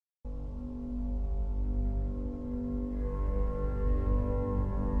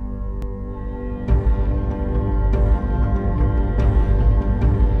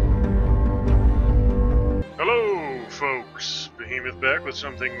Guns&Games is back with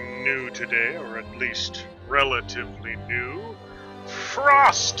something new today, or at least relatively new.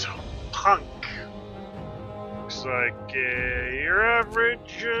 Frostpunk. Looks like your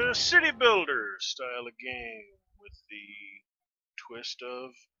average city builder style of game, with the twist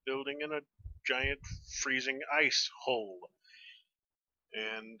of building in a giant freezing ice hole.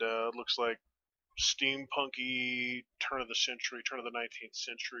 And looks like steampunky turn of the 19th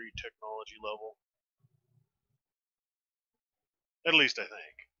century technology level. At least I think.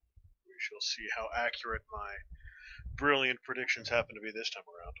 We shall see how accurate my brilliant predictions happen to be this time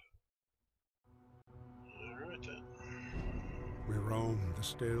around. Alright then. We roam the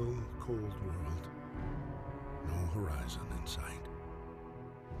still, cold world. No horizon in sight.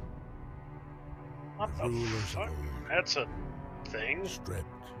 What the Rulers fuck? of old, That's a thing? stripped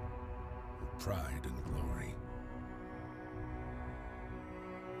of pride and glory.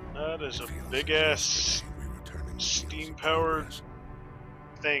 That is It a feels big like ass yesterday we were turning the wheels of steam-powered progress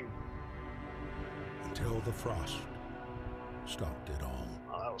thing. until the frost stopped it all.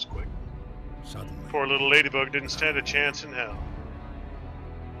 Oh, that was quick. Suddenly, Poor little ladybug didn't stand a chance in hell.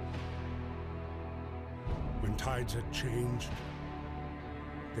 when tides had changed,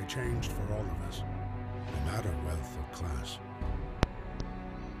 they changed for all of us, no matter wealth or class.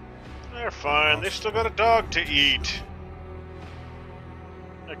 They're fine. They still got a dog to eat.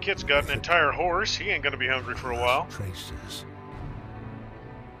 That kid's got an entire horse. He ain't gonna be hungry for a while. Traces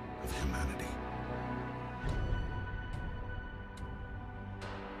of humanity.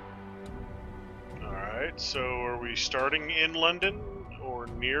 Alright, so are we starting in London or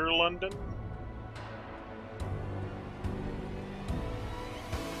near London?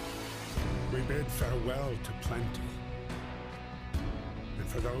 We bid farewell to plenty, and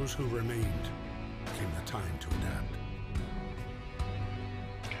for those who remained came the time to adapt.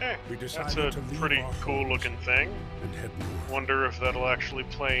 Okay, We that's decided a to leave pretty our cool homes looking thing. and head north. Wonder if that'll actually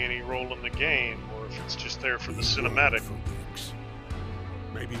play any role in the game, or if it's just there for the We cinematic. roamed for weeks,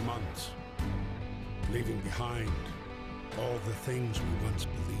 maybe months, leaving behind all the things we once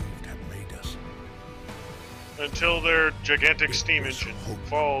believed had made us. Until their gigantic steam was engine hope.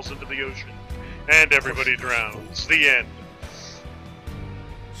 falls into the ocean, and everybody Pushed us drowns. The end.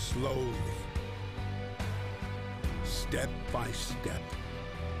 Slowly, step by step,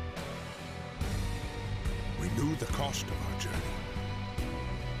 we knew the cost of our journey,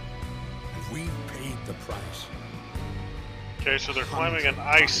 and we paid the price. Okay, so they're climbing an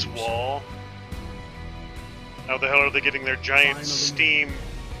ice wall. How the hell are they getting their giant Finally, steam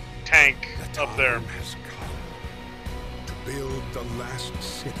tank The up there? time has come to build the last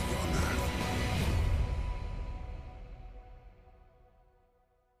city on Earth.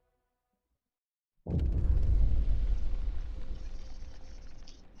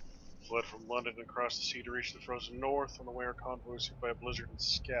 Fled from London and across the sea to reach the frozen north. On the way, our convoy was hit by a blizzard and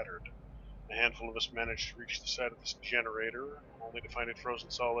scattered. A handful of us managed to reach the site of this generator, only to find it frozen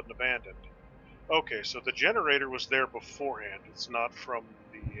solid and abandoned. Okay, so the generator was there beforehand. It's not from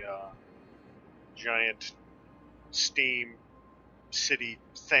the giant steam city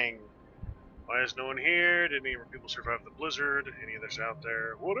thing. Why is no one here? Did any people survive the blizzard? Any others out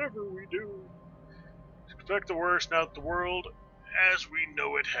there? Whatever we do, expect the worst. Now that the world as we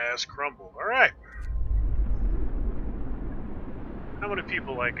know it has crumbled. Alright. How many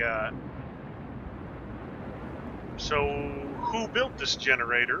people I got? So, who built this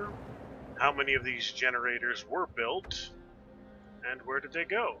generator? How many of these generators were built? And where did they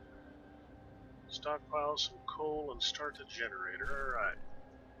go? Stockpile some coal and start a generator. Alright.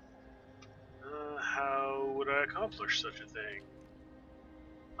 How would I accomplish such a thing?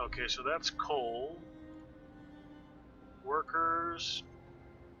 Okay, so that's coal. Workers.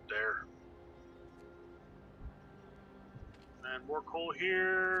 There. And more coal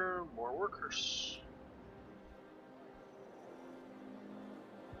here, more workers.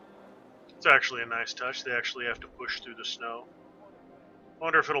 It's actually a nice touch. They actually have to push through the snow. I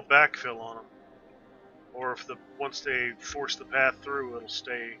wonder if it'll backfill on them. Or if once they force the path through, it'll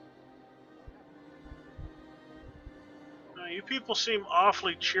stay. You people seem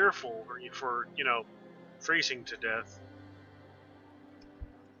awfully cheerful for, freezing to death.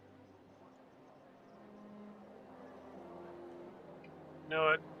 You know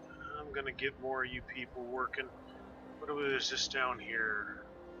what? I'm gonna get more of you people working. What is this down here?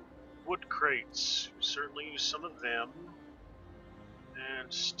 Wood crates. Certainly use some of them.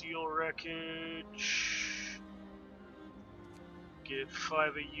 And steel wreckage. Get 5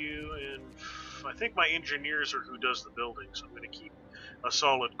 of you, and I think my engineers are who does the building, so I'm gonna keep a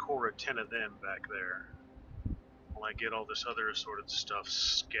solid core of 10 of them back there while I get all this other assorted stuff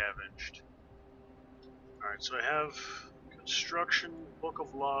scavenged. Alright, so I have Construction, Book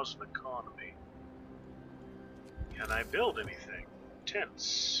of Laws and Economy. Can I build anything?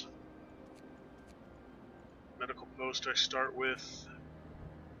 Tents. Medical post I start with.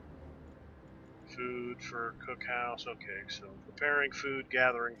 Food for cookhouse. Okay, so preparing food,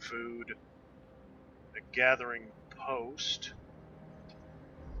 gathering food. A gathering post.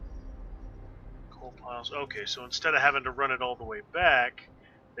 Coal piles. Okay, so instead of having to run it all the way back,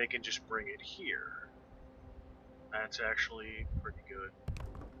 they can just bring it here. That's actually a pretty good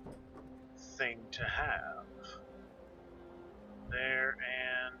thing to have. There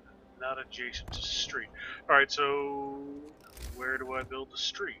and not adjacent to street. Alright, so where do I build the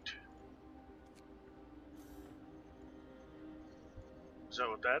street? Is that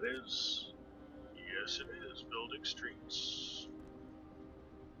what that is? Yes, it is. Building streets.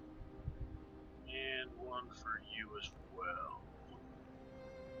 And one for you as well.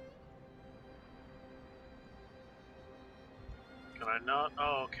 Can I not?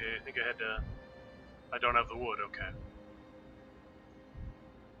 Oh, okay. I think I had to... I don't have the wood. Okay.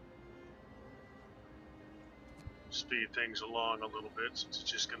 Speed things along a little bit since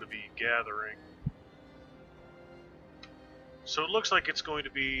it's just going to be gathering. So it looks like it's going to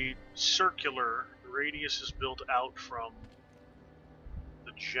be circular. The radius is built out from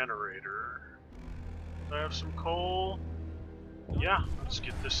the generator. Do I have some coal? Yeah, let's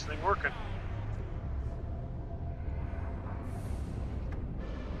get this thing working.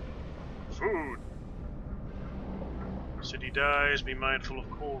 Food. City dies, be mindful of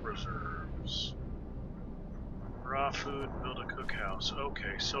coal reserves. Raw food, build a cookhouse.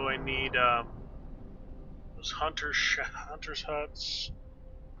 Okay, so I need those hunters huts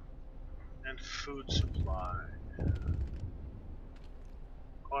and food supply.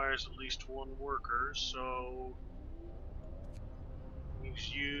 Requires at least one worker, so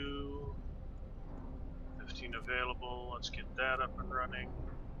use you. 15 available. Let's get that up and running.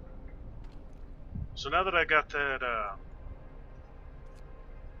 So now that I got that,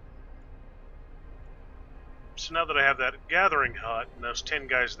 so now that I have that gathering hut and those 10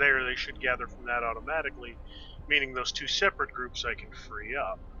 guys there, they should gather from that automatically, meaning those 2 separate groups I can free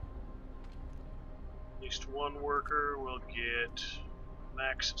up. At least one worker will get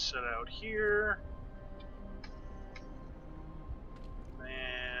max set out here.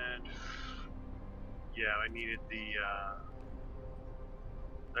 And yeah, I needed the,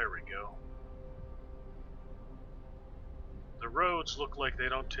 there we go. The roads look like they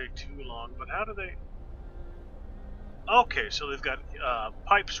don't take too long, but how do they... Okay, so they've got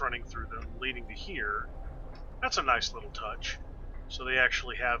pipes running through them leading to here. That's a nice little touch. So they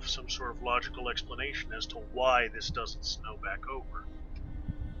actually have some sort of logical explanation as to why this doesn't snow back over.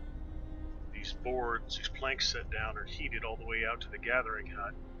 These boards, these planks set down, are heated all the way out to the gathering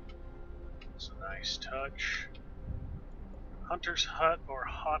hut. It's a nice touch. Hunter's hut or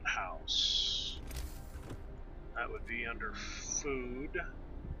hothouse? That would be under food.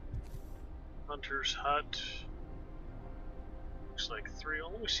 Hunter's hut. Looks like 3. Oh,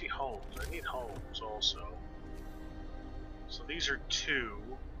 let me see homes. I need homes also. So these are 2.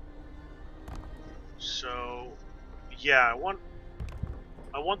 So yeah, I want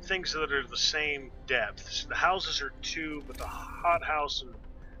things that are the same depth. So the houses are 2, but the hothouse and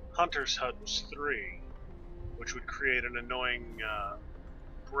hunter's hut was 3, which would create an annoying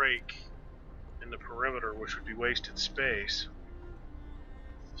break in the perimeter, which would be wasted space.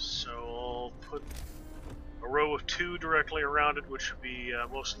 So I'll put a row of 2 directly around it, which would be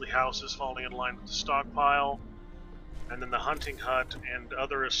mostly houses falling in line with the stockpile, and then the hunting hut and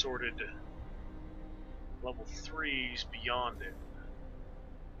other assorted level 3s beyond it.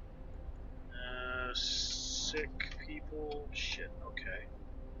 Sick people. Shit, okay.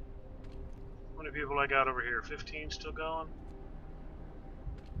 How many people I got over here? 15 still going?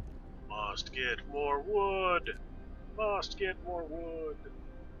 Must get more wood! Must get more wood!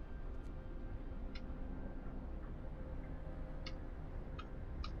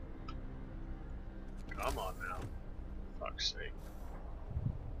 Come on now. Fuck's sake.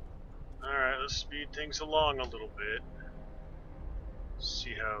 Alright, let's speed things along a little bit.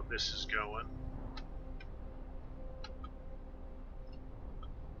 See how this is going.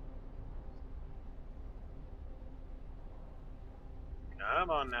 Come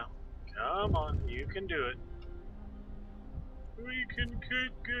on now. Come on, you can do it. We can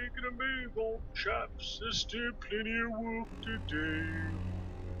get a move on, chaps. There's still plenty of work to do.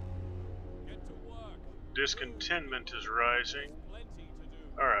 Get to work. Discontentment is rising. Plenty to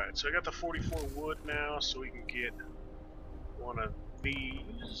do. Alright, so I got the 44 wood now, so we can get one of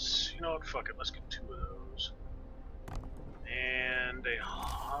these. You know what, fuck it, let's get 2 of those. And a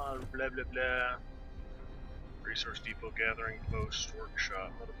blah blah blah. Resource depot, gathering post,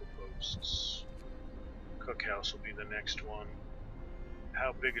 workshop, medical posts. Cookhouse will be the next one.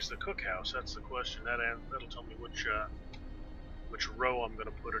 How big is the cookhouse? That's the question. That'll tell me which row I'm going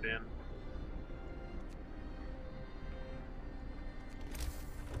to put it in.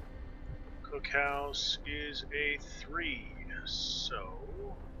 Cookhouse is a 3, so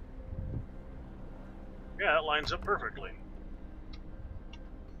yeah, that lines up perfectly.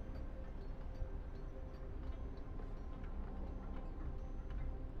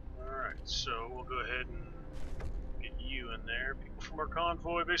 Alright, so we'll go ahead and get you in there. People from our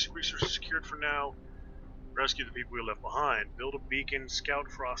convoy, basic resources secured for now. Rescue the people we left behind. Build a beacon, scout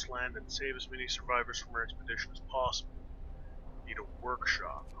Frostland, and save as many survivors from our expedition as possible. Need a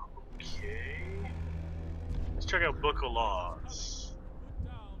workshop. Okay. Let's check out Book of Laws.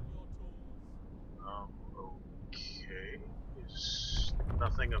 Put down your tools. Okay. Is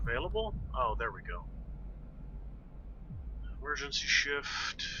nothing available? Oh, there we go. Emergency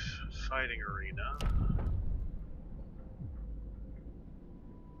shift, fighting arena.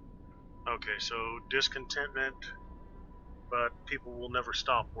 Okay, so discontentment, but people will never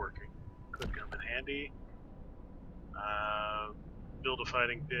stop working. Could come in handy. Build a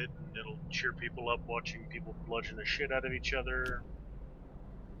fighting pit, and it'll cheer people up watching people bludgeon the shit out of each other.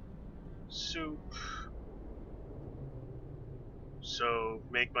 Soup. So,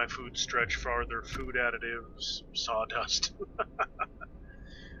 make my food stretch farther. Food additives, sawdust.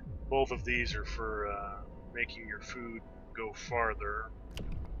 Both of these are for making your food go farther.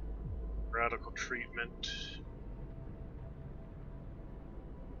 Radical treatment.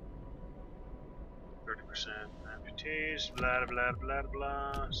 30% amputees, blah blah blah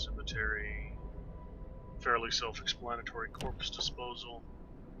blah. Cemetery. Fairly self-explanatory. Corpse disposal.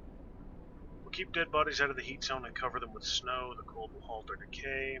 We'll keep dead bodies out of the heat zone and cover them with snow. The cold will halt their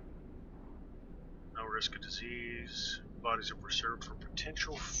decay. No risk of disease. Bodies are preserved for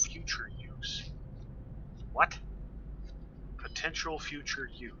potential future use. What? Potential future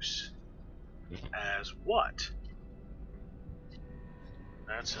use. As what?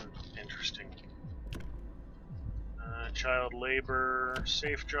 That's an interesting. Child labor,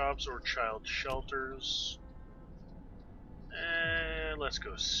 safe jobs, or child shelters. Let's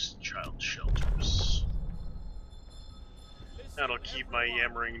go child shelters. That'll keep my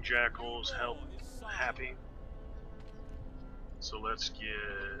yammering jackals happy. So let's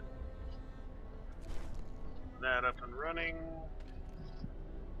get that up and running.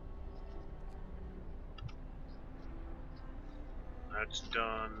 That's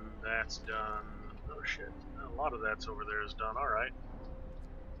done. That's done. Oh shit. A lot of that's over there is done. Alright.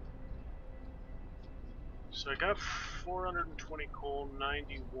 So I got 420 coal,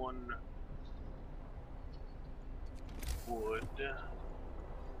 91 wood.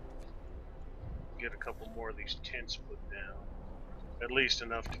 Get a couple more of these tents put down. At least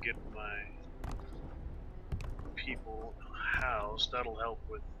enough to get my people housed. That'll help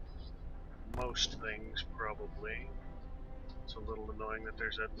with most things, probably. It's a little annoying that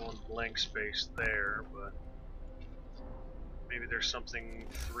there's that one blank space there, but maybe there's something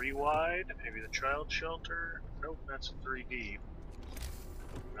 3 wide. Maybe the child shelter. Nope, that's a 3 deep.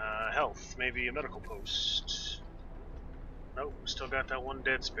 Health, maybe a medical post. Nope, still got that one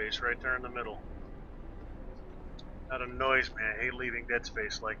dead space right there in the middle. That annoys me. I hate leaving dead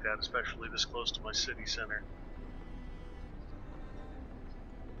space like that, especially this close to my city center.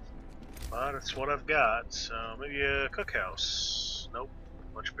 But it's what I've got, so maybe a cookhouse. Nope,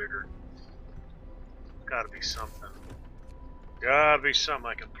 much bigger. Gotta be something. Gotta be something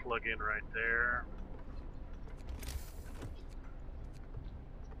I can plug in right there.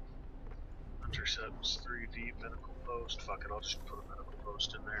 Intercepts 3 deep, medical post. Fuck it, I'll just put a medical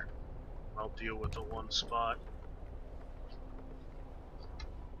post in there. I'll deal with the one spot.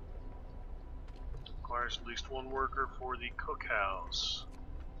 Requires at least 1 worker for the cookhouse.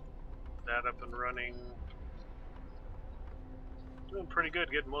 That up and running. Doing pretty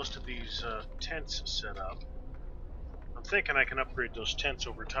good getting most of these tents set up. I'm thinking I can upgrade those tents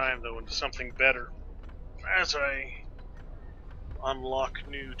over time though into something better as I unlock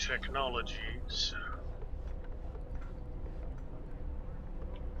new technologies.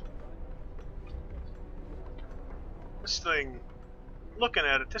 This thing, looking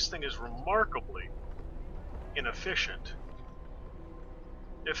at it, this thing is remarkably inefficient.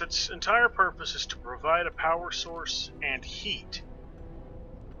 If its entire purpose is to provide a power source and heat,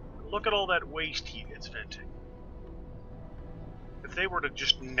 look at all that waste heat it's venting. If they were to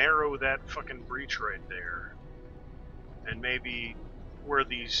just narrow that fucking breach right there, and maybe where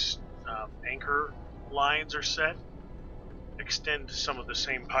these anchor lines are set, extend some of the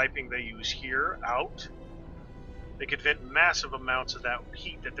same piping they use here out, they could vent massive amounts of that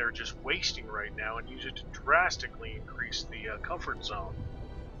heat that they're just wasting right now and use it to drastically increase the comfort zone.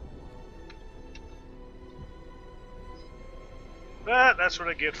 But that's what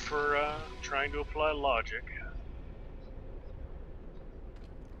I get for trying to apply logic.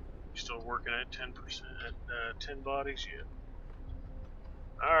 Still working at 10%, at 10 bodies yet.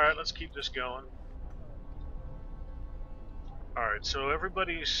 Alright, let's keep this going. Alright, so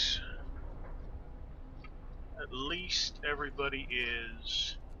everybody's... At least everybody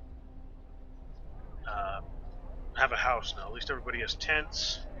is... have a house now. At least everybody has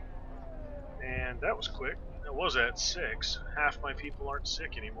tents. And that was quick. It was at 6. Half my people aren't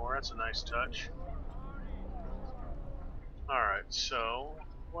sick anymore. That's a nice touch. Alright, so...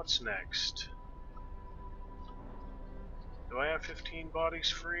 what's next? Do I have 15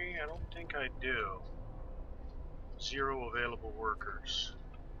 bodies free? I don't think I do. 0 available workers.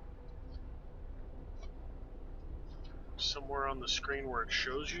 Somewhere on the screen where it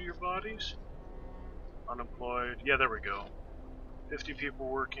shows you your bodies? Unemployed. Yeah, there we go. 50 people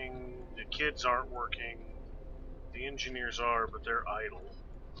working. The kids aren't working. The engineers are, but they're idle.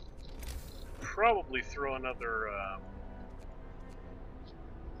 Probably throw another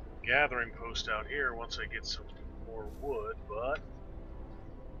gathering post out here once I get some more wood, but...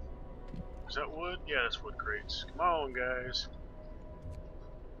 is that wood? Yeah, that's wood crates. Come on, guys.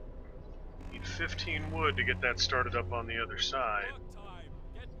 Need 15 wood to get that started up on the other side.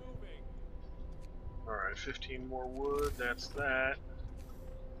 Alright, 15 more wood, that's that.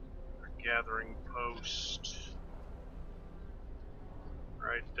 Gathering post.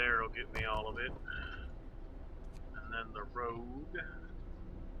 Right there will get me all of it. And then the road.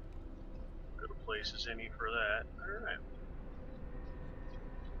 Good a place as any for that. Alright.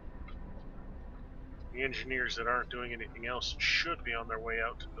 The engineers that aren't doing anything else should be on their way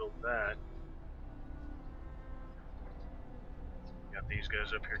out to build that. Got these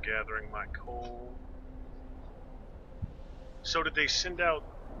guys up here gathering my coal. So did they send out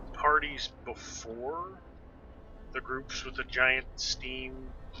parties before the groups with the giant steam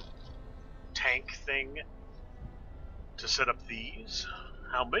tank thing to set up these?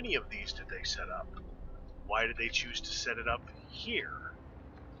 How many of these did they set up? Why did they choose to set it up here?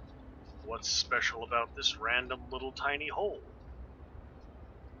 What's special about this random little tiny hole?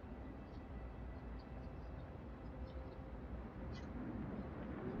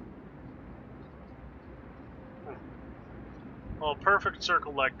 Well, a perfect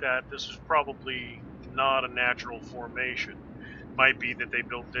circle like that, this is probably not a natural formation. Might be that they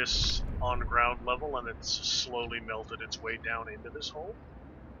built this on ground level and it's slowly melted its way down into this hole.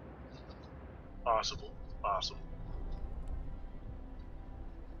 Possible. Possible.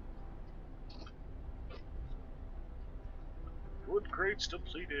 Wood crates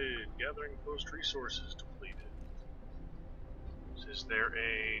depleted. Gathering post resources depleted. Is there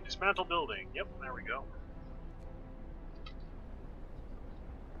a dismantle building? Yep, there we go.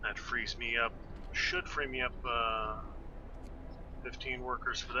 That frees me up, should free me up 15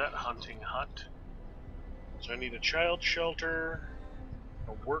 workers for that hunting hut. So I need a child shelter,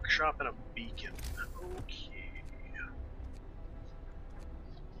 a workshop, and a beacon. Okay.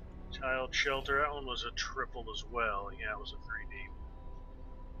 Child shelter, that one was a triple as well. Yeah, it was a 3D.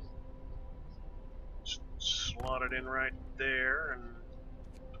 Just slot it in right there and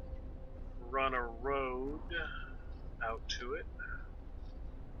run a road out to it.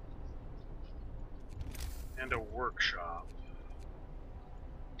 And a workshop.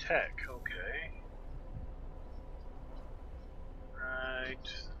 Tech, okay.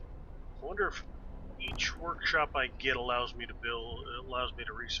 Right. I wonder if each workshop I get allows me to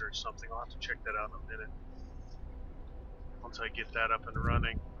research something. I'll have to check that out in a minute. Once I get that up and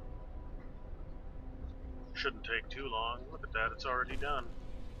running. Shouldn't take too long. Look at that, it's already done.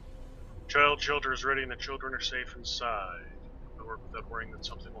 Child shelter is ready and the children are safe inside. They work without worrying that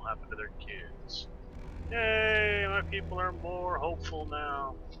something will happen to their kids. Yay, my people are more hopeful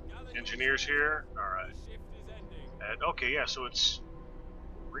now. Engineers here? Alright. Okay, yeah, so it's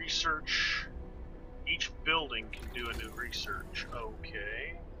research. Each building can do a new research.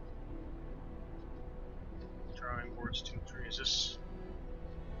 Okay. Drawing boards 2, 3. Is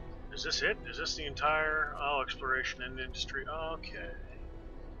this it? Is this the entire exploration and industry? Okay.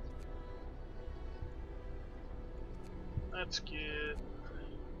 Let's get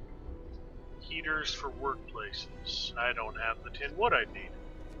heaters for workplaces. I don't have the 10 wood I need.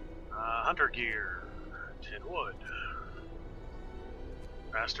 Hunter gear, 10 wood.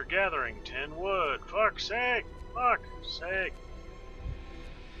 Faster gathering, 10 wood. Fuck's sake! Fuck's sake!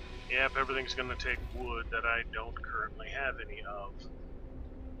 Yep, everything's gonna take wood that I don't currently have any of.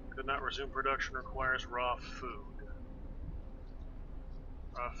 Could not resume production, requires raw food.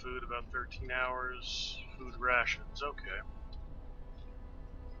 Raw food about 13 hours. Food rations, okay.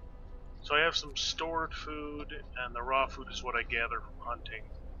 So I have some stored food, and the raw food is what I gather from hunting,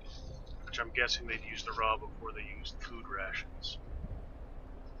 which I'm guessing they'd use the raw before they used food rations.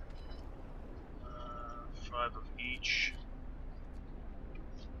 5 of each.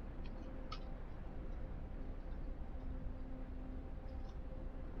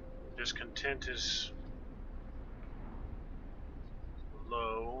 Discontent is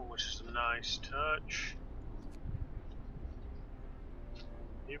low, which is a nice touch.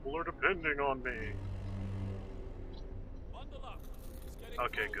 People are depending on me. Bundle up. It's getting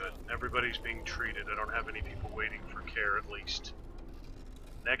Okay, colder. good. Everybody's being treated. I don't have any people waiting for care, at least.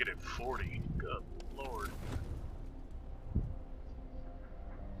 Negative 40. Good lord.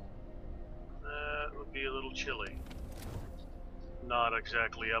 That would be a little chilly. Not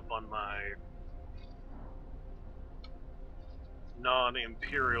exactly up on my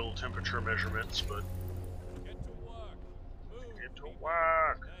non-imperial temperature measurements, but Get to work. Move. get to people.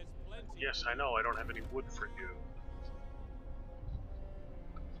 work. There's plenty. Yes, I know. I don't have any wood for you.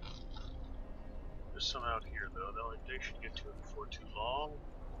 There's some out here, though. They should get to it before too long.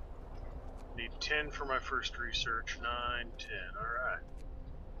 Need 10 for my first research. 9, 10. Alright.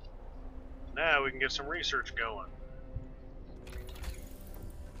 Now we can get some research going.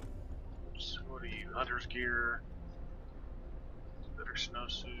 So what are you? Hunter's gear. Better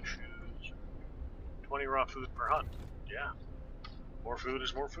snowsuit shoes. 20 raw food per hunt. Yeah. More food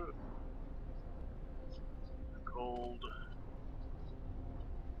is more food. Cold.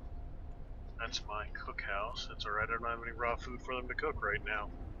 That's my cookhouse. That's alright. I don't have any raw food for them to cook right now.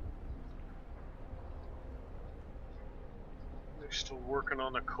 They're still working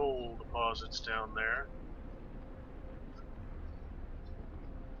on the coal deposits down there.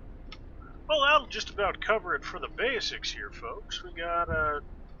 Well, that'll just about cover it for the basics here, folks. We got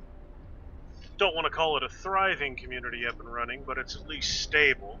don't want to call it a thriving community up and running, but it's at least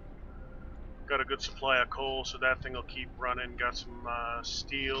stable. Got a good supply of coal, so that thing will keep running. Got some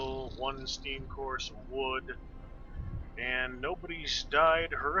steel, 1 steam core, some wood, and nobody's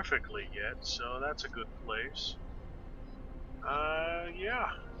died horrifically yet, so that's a good place.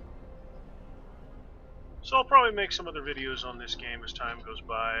 Yeah. So I'll probably make some other videos on this game as time goes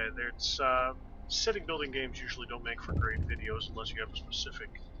by. Setting building games usually don't make for great videos unless you have a specific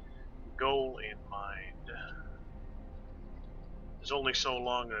goal in mind. There's only so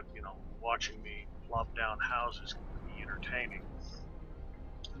long that, watching me plop down houses can be entertaining.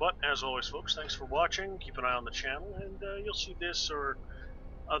 But as always, folks, thanks for watching. Keep an eye on the channel, and you'll see this or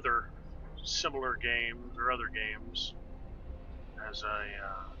other similar games or other games as I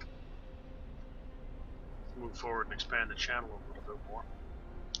move forward and expand the channel a little bit more.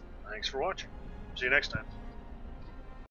 Thanks for watching. See you next time.